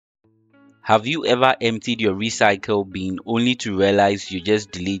Have you ever emptied your recycle bin only to realize you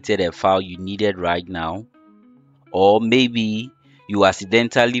just deleted a file you needed right now? Or maybe you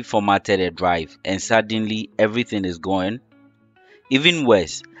accidentally formatted a drive and suddenly everything is gone? Even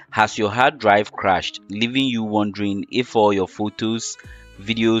worse, has your hard drive crashed, leaving you wondering if all your photos,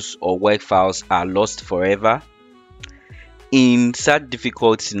 videos, or work files are lost forever? In such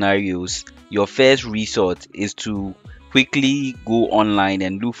difficult scenarios, your first resort is to quickly go online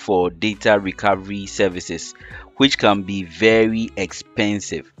and look for data recovery services, which can be very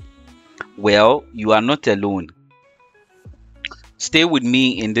expensive. Well, you are not alone. Stay with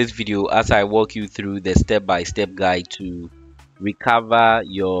me in this video as I walk you through the step-by-step guide to recover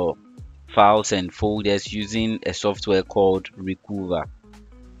your files and folders using a software called RECUVA.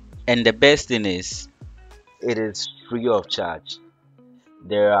 And the best thing is, it is free of charge.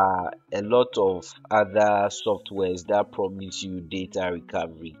 There are a lot of other softwares that promise you data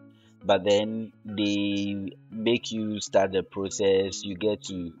recovery, but then they make you start the process, you get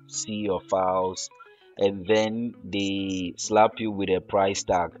to see your files, and then they slap you with a price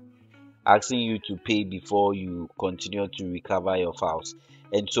tag asking you to pay before you continue to recover your files.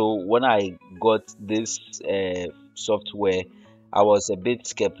 And so when I got this software, I was a bit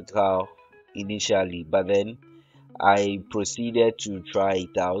skeptical initially, but then I proceeded to try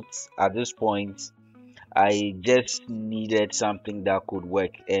it out. At this point, I just needed something that could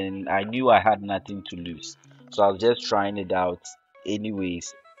work, and I knew I had nothing to lose. So I was just trying it out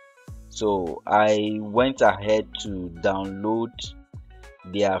anyways. So I went ahead to download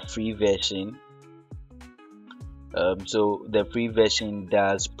their free version. So the free version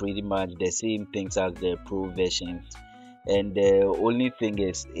does pretty much the same things as the pro version, and the only thing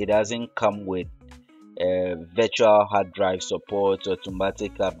is it doesn't come with virtual hard drive support,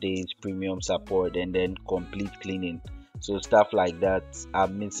 automatic updates, premium support, and then complete cleaning. So stuff like that are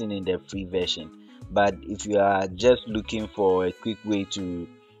missing in the free version. But if you are just looking for a quick way to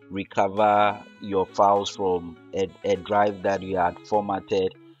recover your files from a drive that you had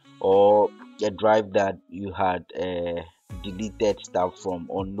formatted, or a drive that you had deleted stuff from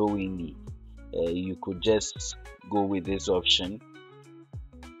unknowingly, you could just go with this option.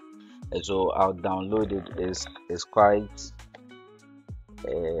 So I'll download it. It's quite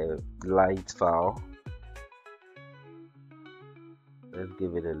a light file. Let's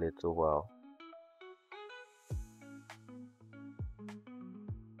give it a little while.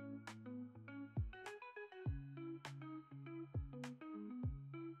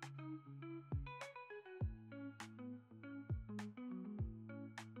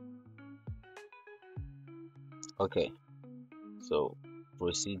 Okay, so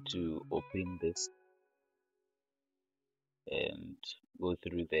proceed to open this and go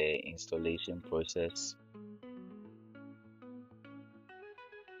through the installation process.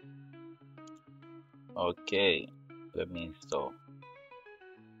 Okay, let me install.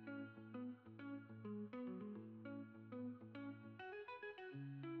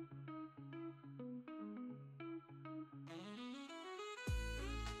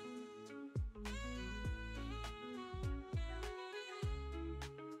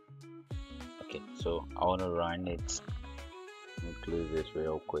 Okay, so I want to run it. Let me close this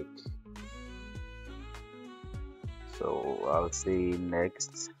real quick. So I'll say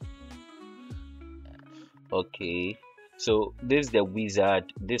next. Okay, so this is the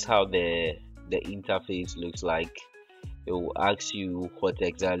wizard. This is how the interface looks like. It will ask you what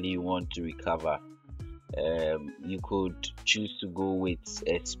exactly you want to recover. You could choose to go with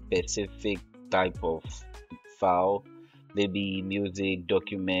a specific type of file, maybe music,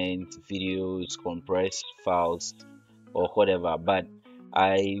 documents, videos, compressed files, or whatever. But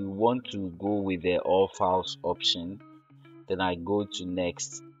I want to go with the all files option. Then I go to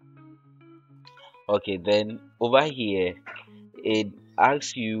next. Okay, then over here it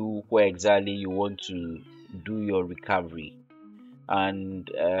asks you where exactly you want to do your recovery, and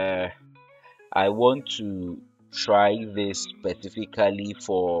I want to try this specifically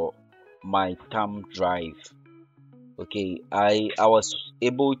for my thumb drive. Okay, I was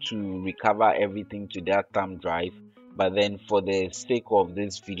able to recover everything to that thumb drive, but then for the sake of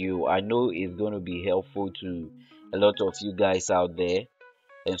this video, I know it's going to be helpful to a lot of you guys out there,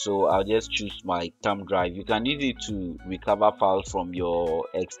 and so I'll just choose my thumb drive. You can use it to recover files from your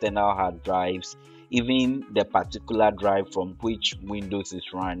external hard drives, even the particular drive from which Windows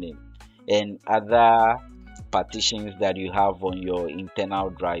is running, and other partitions that you have on your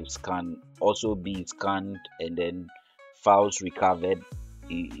internal drives can also be scanned and then files recovered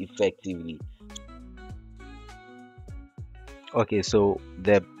effectively. Okay, so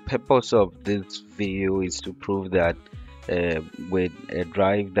the purpose of this video is to prove that with a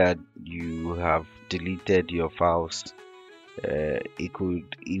drive that you you have deleted your files, it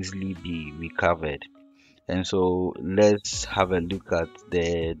could easily be recovered. And so let's have a look at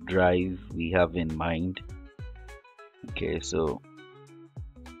the drive we have in mind. Okay, so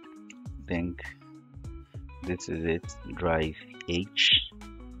I think this is it, drive H.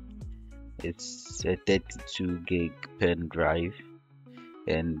 It's a 32 gig pen drive,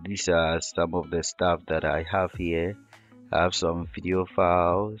 and these are some of the stuff that I have here. I have some video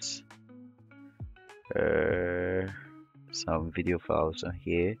files, uh, some video files on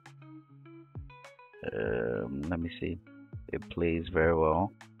here. Let me see, it plays very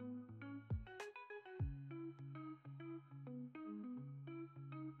well.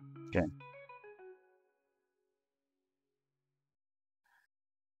 Okay,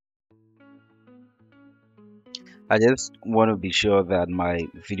 I just want to be sure that my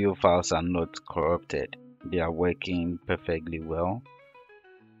video files are not corrupted. They are working perfectly well.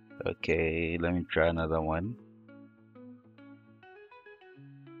 Okay, let me try another one.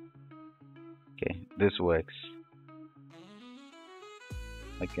 Okay, this works.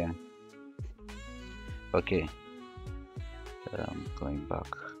 Okay, okay, going back.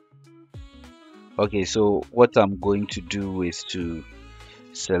 Okay, so what I'm going to do is to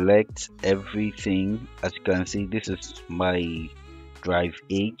select everything. As you can see, this is my drive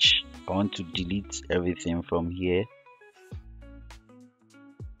H. I want to delete everything from here.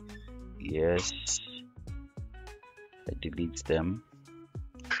 Yes, I delete them.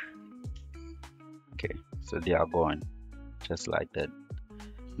 Okay, so they are gone, just like that.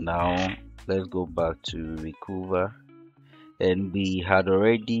 Now let's go back to RECUVA, and we had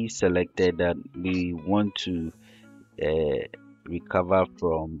already selected that we want to uh, recover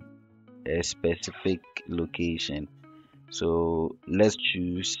from a specific location. So let's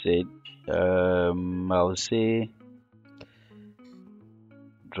choose it. I'll say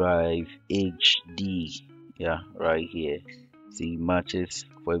drive HD. Yeah, right here. See, matches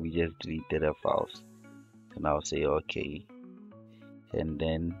where we just deleted the files. And I'll say okay. And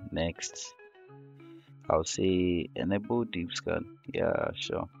then next, I'll say enable deep scan. Yeah,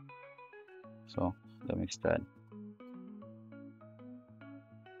 sure. So let me start.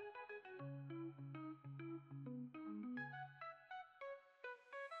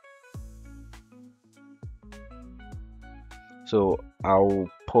 So I'll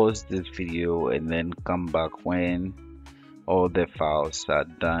pause this video and then come back when all the files are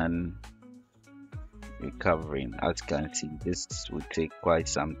done recovering. As you can see, this will take quite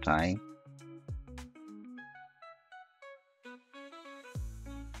some time.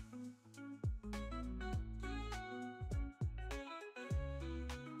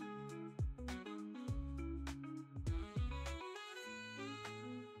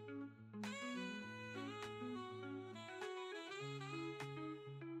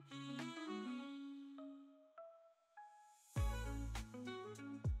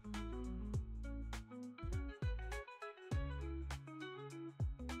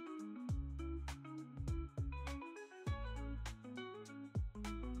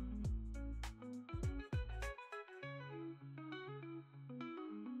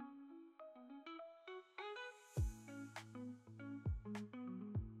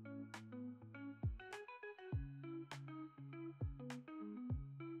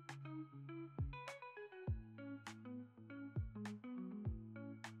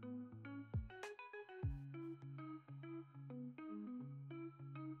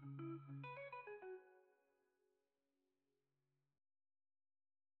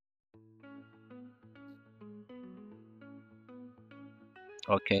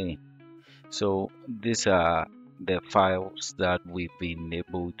 Okay, so these are the files that we've been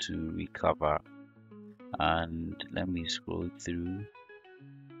able to recover, and let me scroll through.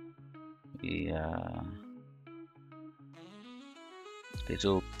 Yeah, okay,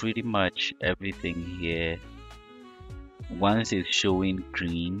 so pretty much everything here, once it's showing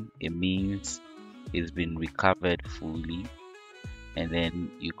green, it means it's been recovered fully, and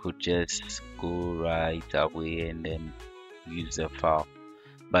then you could just go right away and then use the file.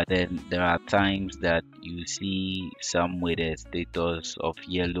 But then there are times that you see some with a status of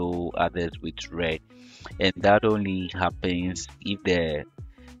yellow, others with red, and that only happens if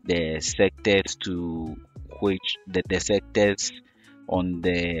the sectors to which the sectors on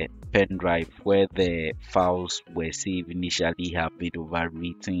the pen drive where the files were saved initially have been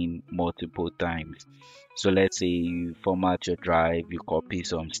overwritten multiple times. So let's say you format your drive, you copy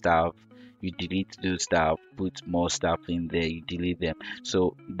some stuff, you delete those stuff, put more stuff in there, you delete them.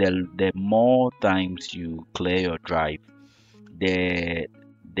 So the more times you clear your drive, the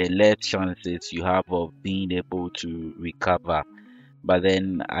the less chances you have of being able to recover But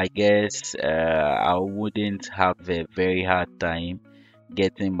then I guess I wouldn't have a very hard time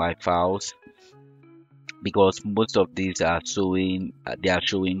getting my files because most of these are showing they are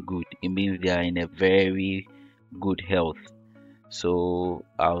showing good. It means they are in a very good health. So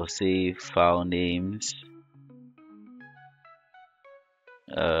I'll say file names,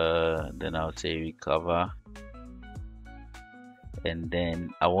 then I'll say recover, and then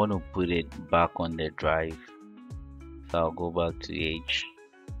I want to put it back on the drive. So I'll go back to H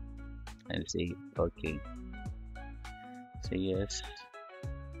and say okay, say yes,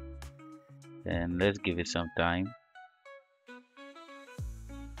 and let's give it some time.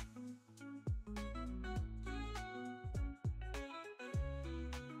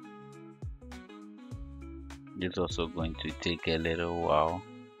 It's also going to take a little while.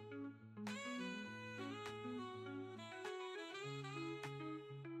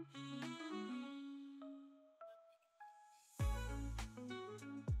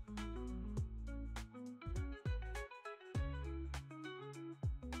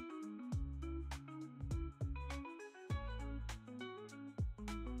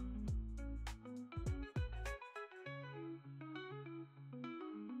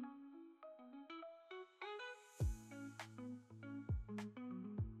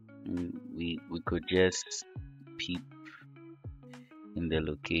 We could just peep in the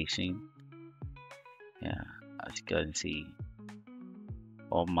location. Yeah, as you can see,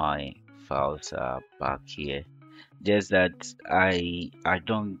 all my files are back here. Just that I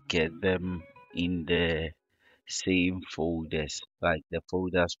don't get them in the same folders. Like the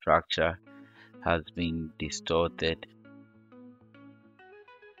folder structure has been distorted.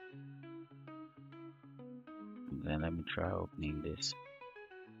 Then let me try opening this.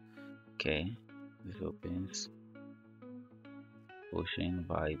 Okay, this opens. Ocean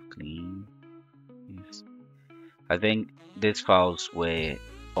Vibe Clean. Yes. I think these files were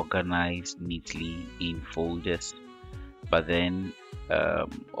organized neatly in folders, but then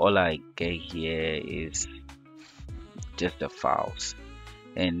all I get here is just the files,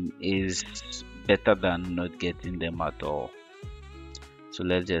 and is better than not getting them at all. So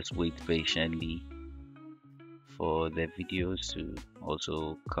let's just wait patiently for the videos to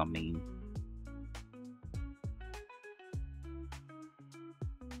also come in.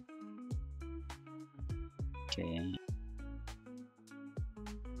 Okay.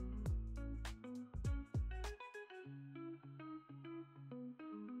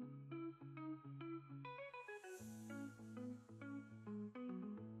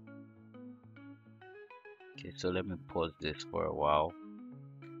 Okay, so let me pause this for a while.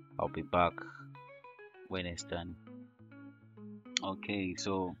 I'll be back when it's done. Okay,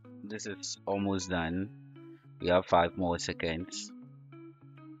 so this is almost done. We have 5 more seconds.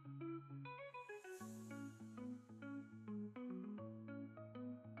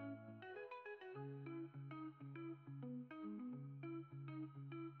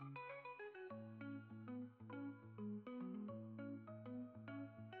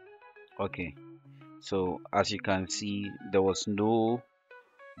 Okay, so as you can see, there was no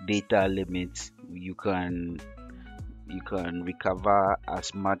data limit. You can recover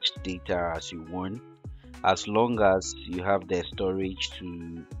as much data as you want, as long as you have the storage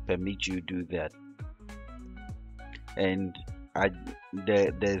to permit you do that. And I,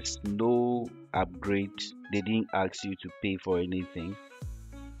 there's no upgrade. They didn't ask you to pay for anything.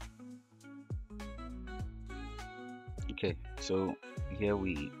 Okay, so here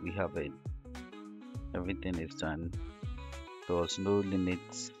we have it. Everything is done. There was no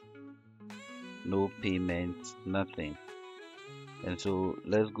limits, no payment, nothing. And so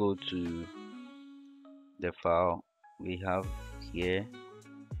let's go to the file we have here.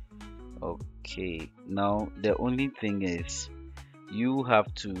 Okay, now the only thing is you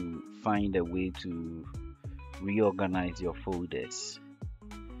have to find a way to reorganize your folders.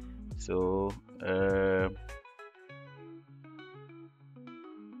 So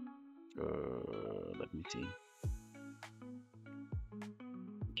let me see.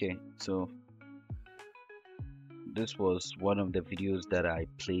 Okay, so this was one of the videos that I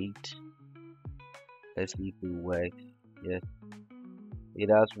played. Let's see if it works. Yes, it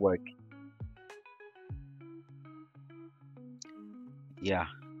does work. Yeah,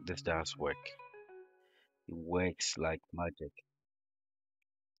 this does work. It works like magic.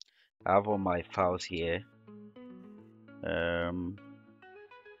 I have all my files here. Um,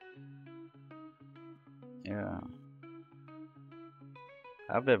 yeah,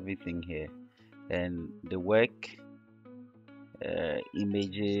 I have everything here, and the work,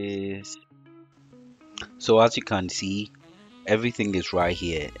 images. So as you can see, everything is right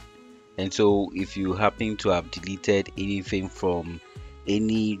here. And so if you happen to have deleted anything from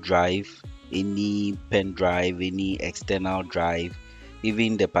any drive, any pen drive, any external drive,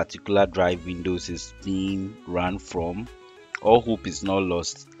 even the particular drive Windows is being run from, all hope is not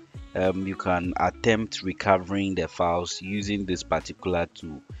lost. You can attempt recovering the files using this particular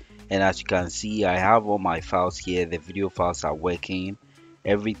tool. And as you can see, I have all my files here. The video files are working.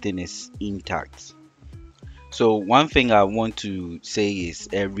 Everything is intact. So one thing I want to say is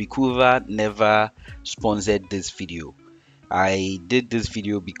RECUVA never sponsored this video. I did this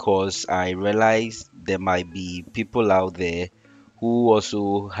video because I realized there might be people out there who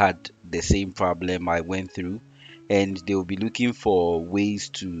also had the same problem I went through, and they'll be looking for ways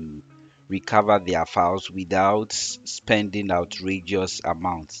to recover their files without spending outrageous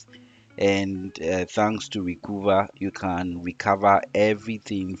amounts. And thanks to RECUVA, you can recover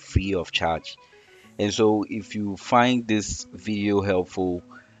everything free of charge. And so if you find this video helpful,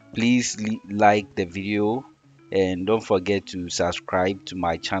 please like the video and don't forget to subscribe to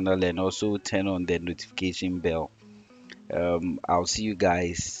my channel and also turn on the notification bell. I'll see you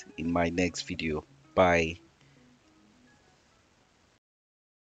guys in my next video. Bye.